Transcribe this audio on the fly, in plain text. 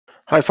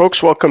Hi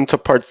folks, welcome to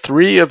part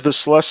 3 of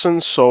this lesson.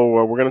 So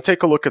we're going to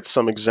take a look at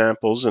some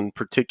examples, in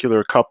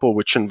particular a couple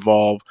which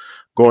involve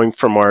going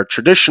from our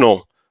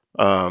traditional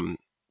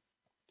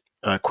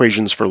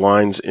equations for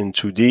lines in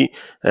 2D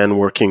and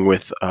working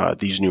with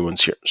these new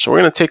ones here. So we're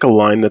going to take a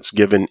line that's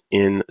given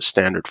in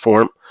standard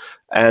form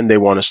and they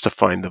want us to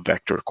find the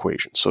vector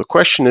equation. So the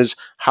question is,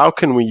 how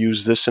can we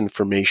use this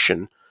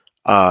information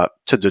to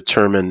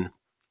determine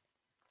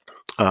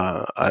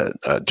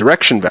a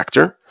direction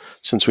vector,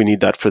 since we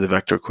need that for the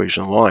vector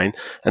equation line,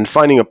 and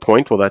finding a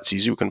point? Well, that's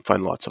easy. We can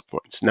find lots of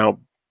points. Now,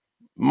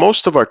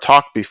 most of our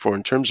talk before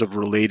in terms of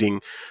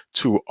relating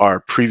to our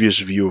previous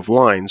view of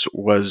lines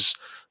was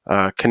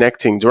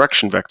connecting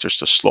direction vectors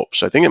to slopes.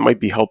 So I think it might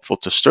be helpful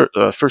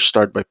to first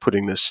start by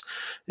putting this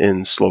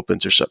in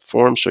slope-intercept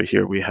form. So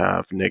here we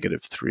have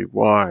negative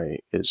 3y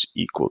is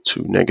equal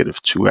to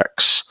negative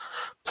 2x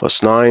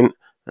plus 9.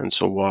 And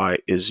so y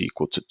is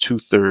equal to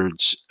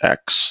 2/3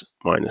 x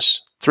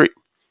minus 3.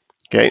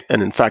 Okay,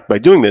 and in fact, by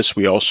doing this,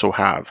 we also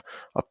have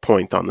a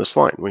point on this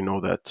line. We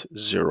know that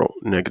 0,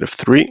 negative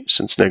 3,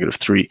 since negative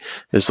 3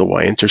 is the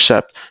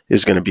y-intercept,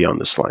 is going to be on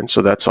this line.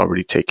 So that's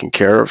already taken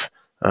care of.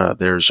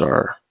 There's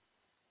our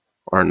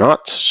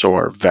naught, so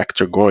our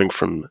vector going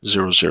from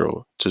 0,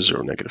 0 to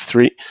 0, negative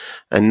 3.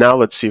 And now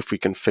let's see if we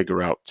can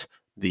figure out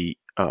the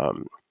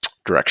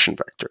direction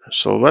vector.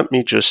 So let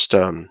me just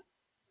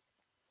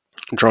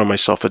draw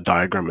myself a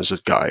diagram as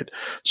a guide.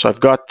 So I've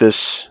got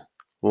this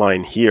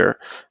line here,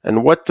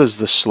 and what does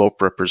the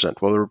slope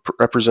represent? Well, it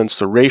represents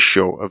the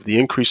ratio of the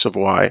increase of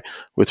y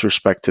with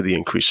respect to the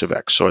increase of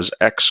x. So as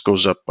x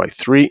goes up by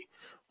 3,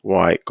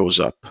 y goes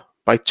up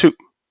by 2.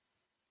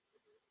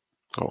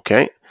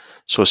 Okay,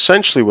 so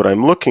essentially what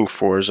I'm looking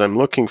for is I'm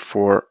looking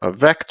for a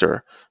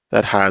vector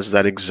that has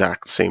that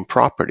exact same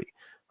property.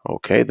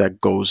 Okay,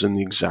 that goes in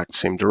the exact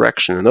same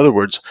direction. In other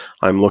words,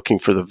 I'm looking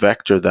for the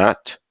vector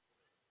that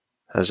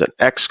has an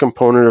x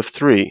component of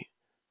 3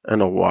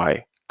 and a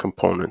y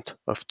component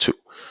of 2.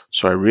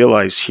 So I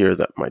realize here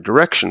that my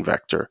direction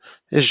vector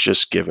is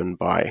just given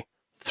by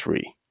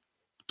 3,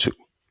 2.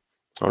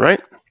 All right?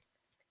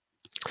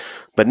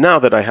 But now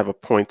that I have a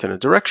point and a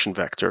direction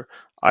vector,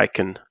 I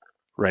can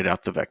write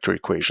out the vector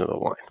equation of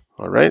the line.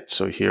 All right?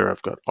 So here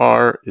I've got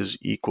r is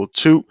equal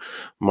to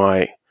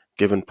my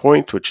given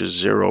point, which is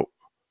 0,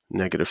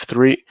 negative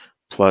 3,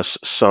 plus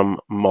some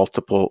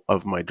multiple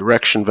of my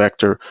direction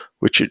vector,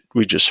 which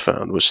we just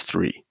found was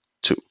 3,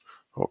 2.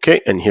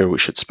 Okay, and here we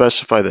should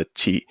specify that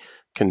t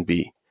can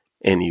be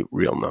any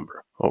real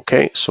number.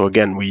 Okay, so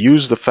again, we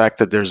use the fact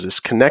that there's this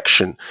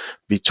connection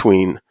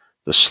between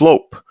the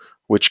slope,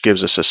 which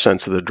gives us a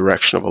sense of the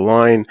direction of a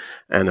line,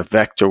 and a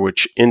vector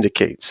which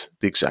indicates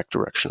the exact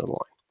direction of the line.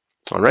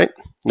 All right,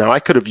 now I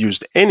could have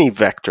used any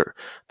vector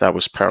that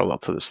was parallel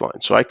to this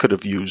line. So I could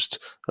have used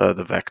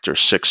the vector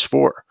 6,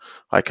 4.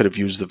 I could have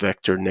used the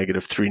vector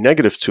negative 3,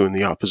 negative 2 in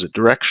the opposite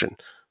direction.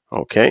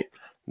 Okay,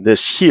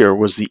 this here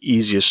was the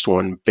easiest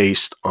one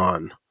based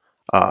on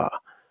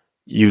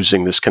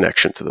using this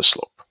connection to the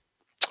slope.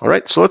 All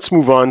right, so let's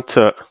move on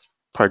to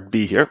part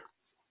B here.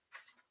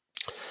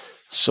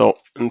 So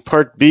in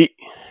part B,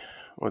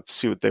 let's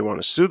see what they want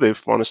us to do. They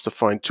want us to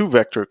find two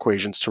vector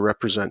equations to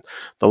represent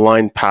the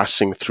line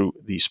passing through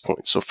these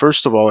points. So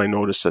first of all, I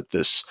notice that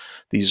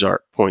these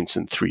are points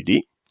in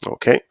 3D.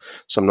 Okay,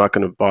 so I'm not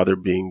going to bother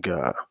being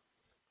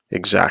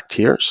exact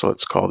here. So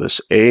let's call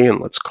this A and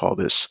let's call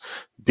this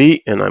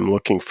B, and I'm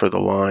looking for the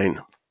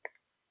line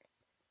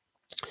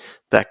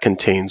that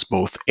contains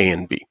both A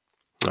and B.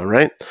 All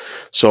right,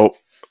 so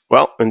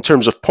well, in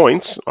terms of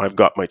points, I've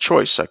got my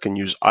choice. I can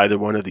use either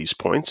one of these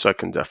points. So I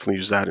can definitely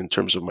use that in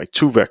terms of my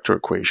two vector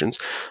equations.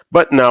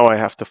 But now I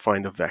have to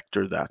find a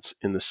vector that's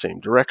in the same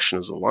direction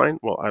as the line.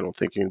 Well, I don't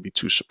think you're going to be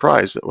too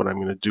surprised that what I'm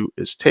going to do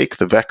is take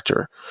the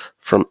vector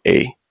from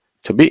A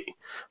to B.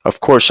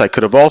 Of course, I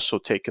could have also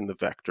taken the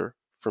vector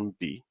from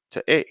B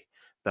to A.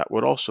 That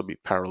would also be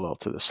parallel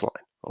to this line.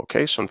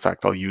 Okay, so in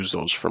fact, I'll use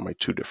those for my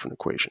two different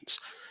equations.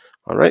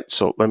 All right,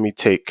 so let me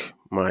take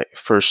my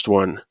first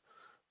one,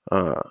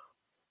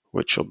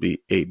 which will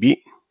be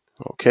AB.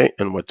 Okay,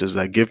 and what does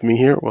that give me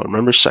here? Well,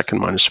 remember, second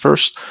minus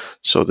first.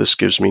 So this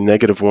gives me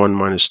negative 1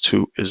 minus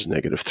 2 is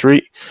negative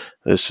 3.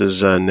 This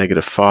is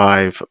negative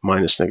 5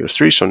 minus negative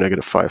 3. So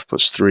negative 5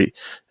 plus 3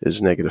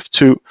 is negative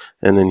 2.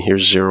 And then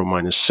here's 0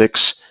 minus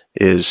 6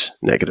 is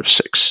negative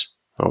 6.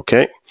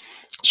 Okay,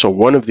 so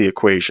one of the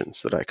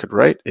equations that I could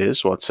write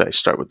is, well, let's say I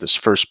start with this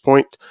first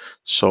point.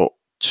 So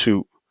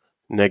 2,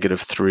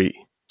 negative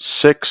 3,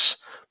 6,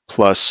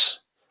 plus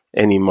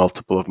any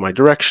multiple of my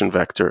direction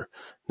vector,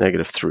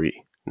 negative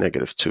 3,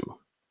 negative 2,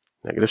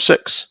 negative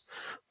 6.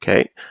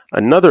 Okay,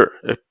 another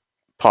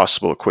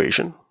possible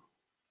equation,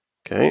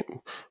 okay,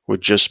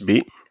 would just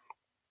be,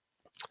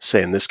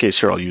 say in this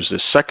case here, I'll use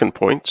this second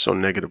point, so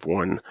negative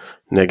 1,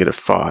 negative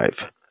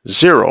 5,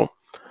 0,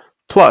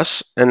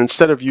 plus, and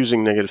instead of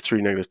using negative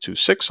 3, negative 2,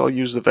 6, I'll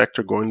use the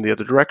vector going the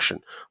other direction,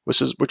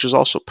 which is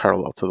also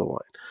parallel to the line.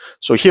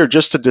 So here,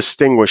 just to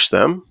distinguish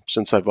them,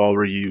 since I've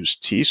already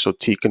used t, so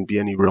t can be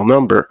any real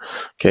number,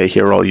 okay,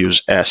 here I'll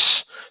use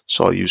s,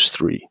 so I'll use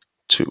 3,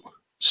 2,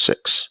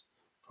 6.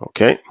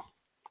 Okay.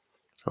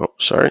 Oh,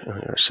 sorry,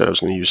 I said I was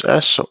going to use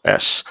S, so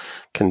S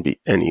can be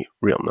any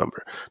real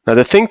number. Now,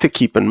 the thing to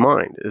keep in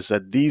mind is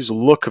that these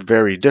look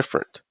very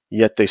different,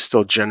 yet they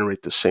still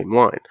generate the same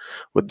line.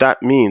 What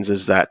that means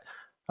is that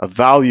a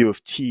value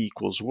of t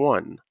equals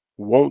 1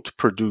 won't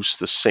produce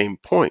the same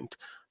point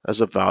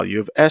as a value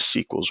of S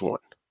equals 1.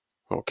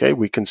 Okay,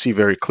 we can see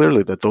very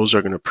clearly that those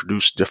are going to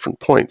produce different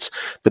points,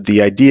 but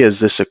the idea is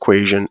this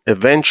equation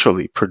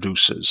eventually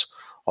produces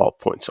all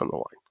points on the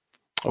line.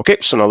 Okay,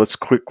 so now let's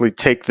quickly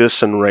take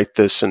this and write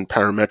this in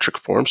parametric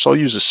form. So I'll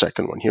use the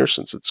second one here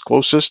since it's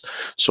closest.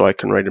 So I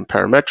can write in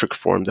parametric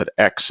form that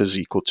x is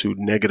equal to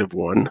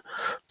 -1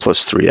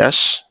 plus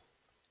 3s.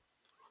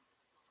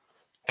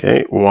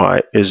 Okay,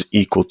 y is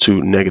equal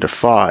to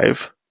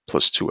 -5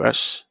 plus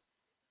 2s.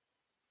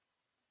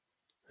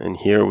 And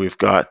here we've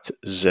got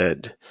z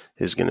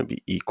is going to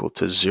be equal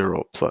to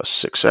 0 plus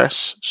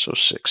 6s, so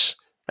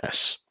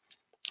 6s.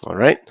 All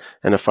right,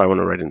 and if I want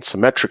to write in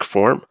symmetric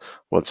form,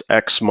 well, it's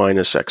x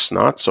minus x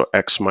naught, so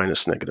x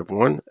minus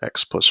 -1,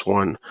 x plus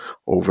 1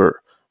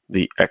 over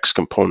the x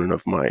component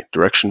of my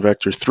direction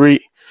vector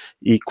 3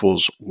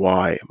 equals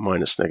y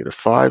minus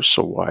 -5,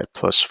 so y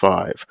plus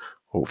 5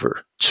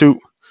 over 2,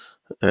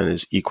 and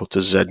is equal to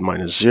z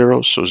minus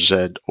 0, so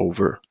z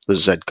over the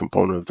z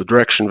component of the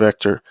direction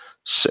vector,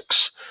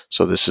 6.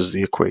 So this is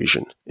the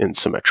equation in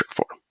symmetric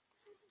form.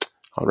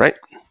 All right.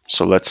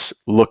 So let's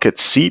look at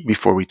C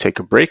before we take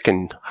a break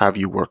and have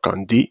you work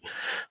on D.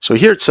 So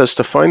here it says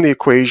to find the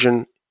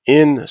equation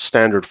in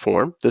standard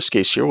form. This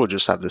case here, we'll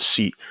just have the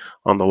C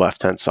on the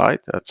left-hand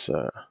side. That's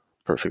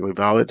perfectly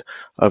valid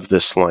of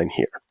this line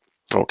here,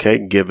 okay,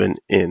 given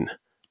in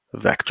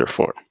vector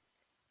form.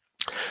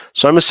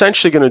 So I'm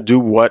essentially going to do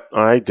what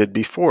I did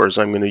before, is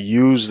I'm going to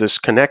use this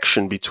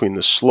connection between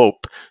the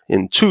slope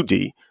in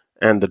 2D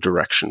and the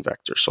direction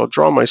vector. So I'll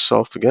draw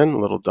myself, again, a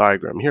little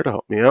diagram here to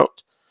help me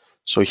out.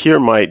 So here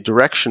my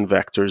direction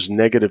vector is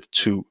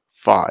 -2,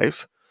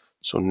 5.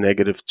 So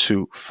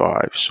 -2,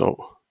 5.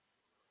 So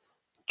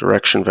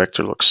direction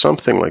vector looks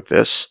something like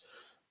this.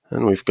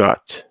 And we've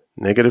got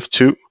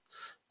 -2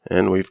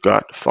 and we've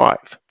got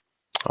 5.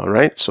 All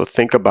right, so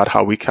think about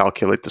how we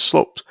calculate the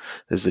slope.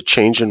 Is the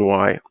change in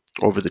y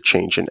over the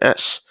change in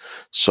s.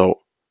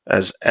 So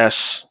as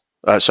x,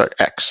 I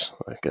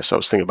guess I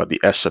was thinking about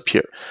the s up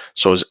here.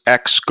 So as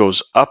x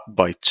goes up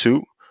by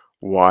 2,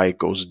 y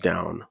goes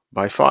down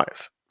by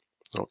 5.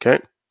 Okay,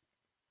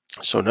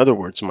 so in other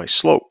words, my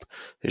slope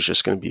is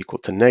just going to be equal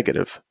to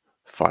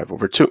 -5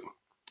 over 2.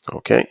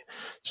 Okay,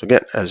 so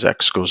again, as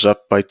x goes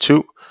up by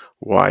 2,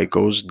 y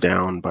goes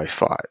down by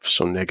 5,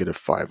 so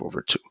 -5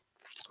 over 2.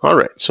 All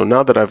right, so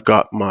now that I've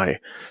got my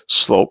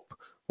slope,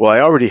 well, I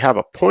already have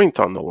a point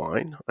on the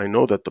line. I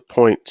know that the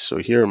point, so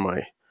here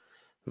my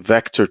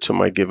vector to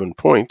my given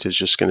point is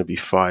just going to be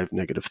 5,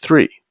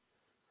 -3.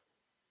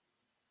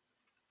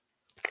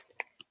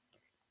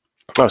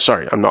 Oh,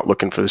 sorry, I'm not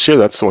looking for this here.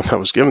 That's the one that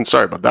was given.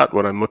 Sorry about that.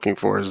 What I'm looking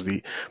for is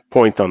the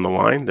point on the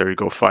line. There you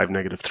go, 5,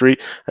 -3.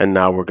 And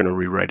now we're going to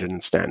rewrite it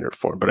in standard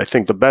form. But I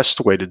think the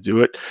best way to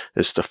do it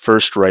is to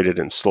first write it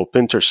in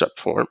slope-intercept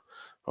form.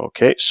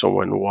 Okay, so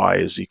when y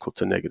is equal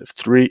to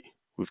 -3,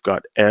 we've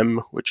got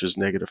m, which is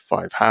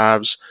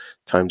 -5/2,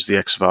 times the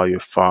x value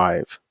of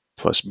 5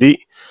 plus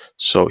b.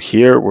 So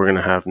here we're going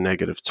to have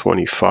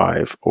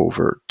 -25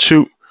 over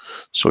 2.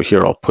 So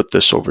here I'll put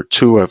this over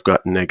 2. I've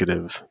got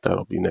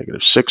that'll be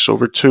 -6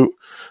 over 2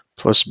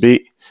 plus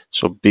b.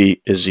 So b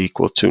is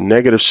equal to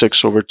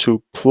 -6 over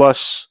 2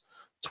 plus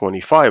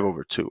 25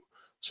 over 2.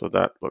 So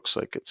that looks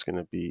like it's going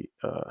to be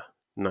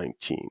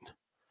 19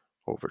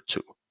 over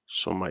 2.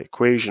 So my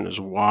equation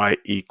is y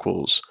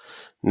equals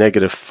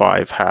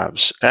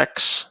 -5/2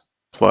 x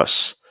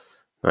plus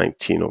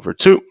 19 over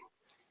 2.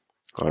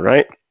 All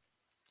right.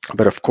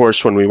 But of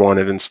course, when we want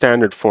it in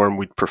standard form,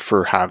 we'd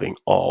prefer having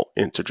all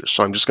integers.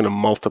 So I'm just going to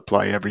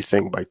multiply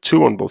everything by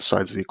 2 on both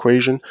sides of the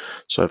equation.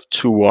 So I have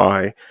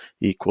 2y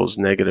equals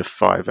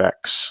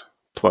 -5x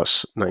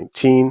plus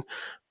 19.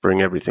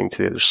 Bring everything to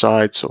the other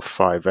side. So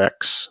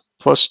 5x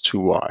plus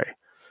 2y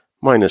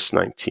minus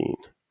 19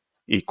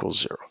 equals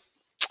 0.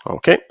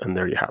 Okay, and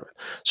there you have it.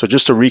 So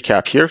just to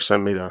recap here, because I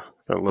made a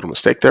little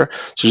mistake there.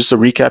 So just to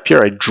recap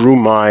here, I drew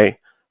my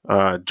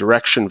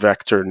direction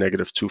vector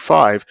 -2,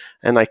 5,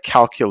 and I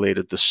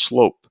calculated the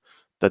slope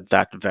that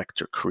that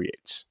vector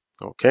creates.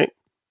 Okay,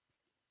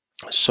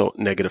 so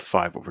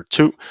 -5 over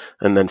 2,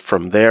 and then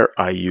from there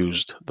I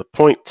used the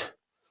point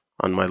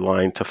on my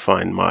line to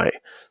find my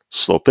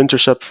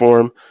slope-intercept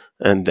form,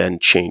 and then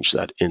change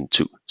that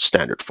into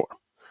standard form.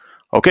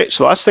 Okay,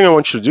 so last thing I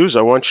want you to do is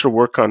I want you to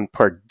work on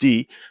part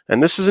D,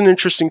 and this is an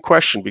interesting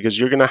question because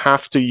you're going to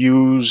have to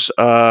use,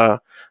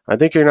 I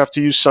think you're going to have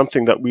to use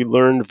something that we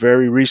learned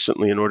very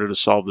recently in order to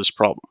solve this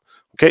problem.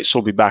 Okay, so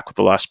we'll be back with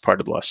the last part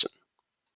of the lesson.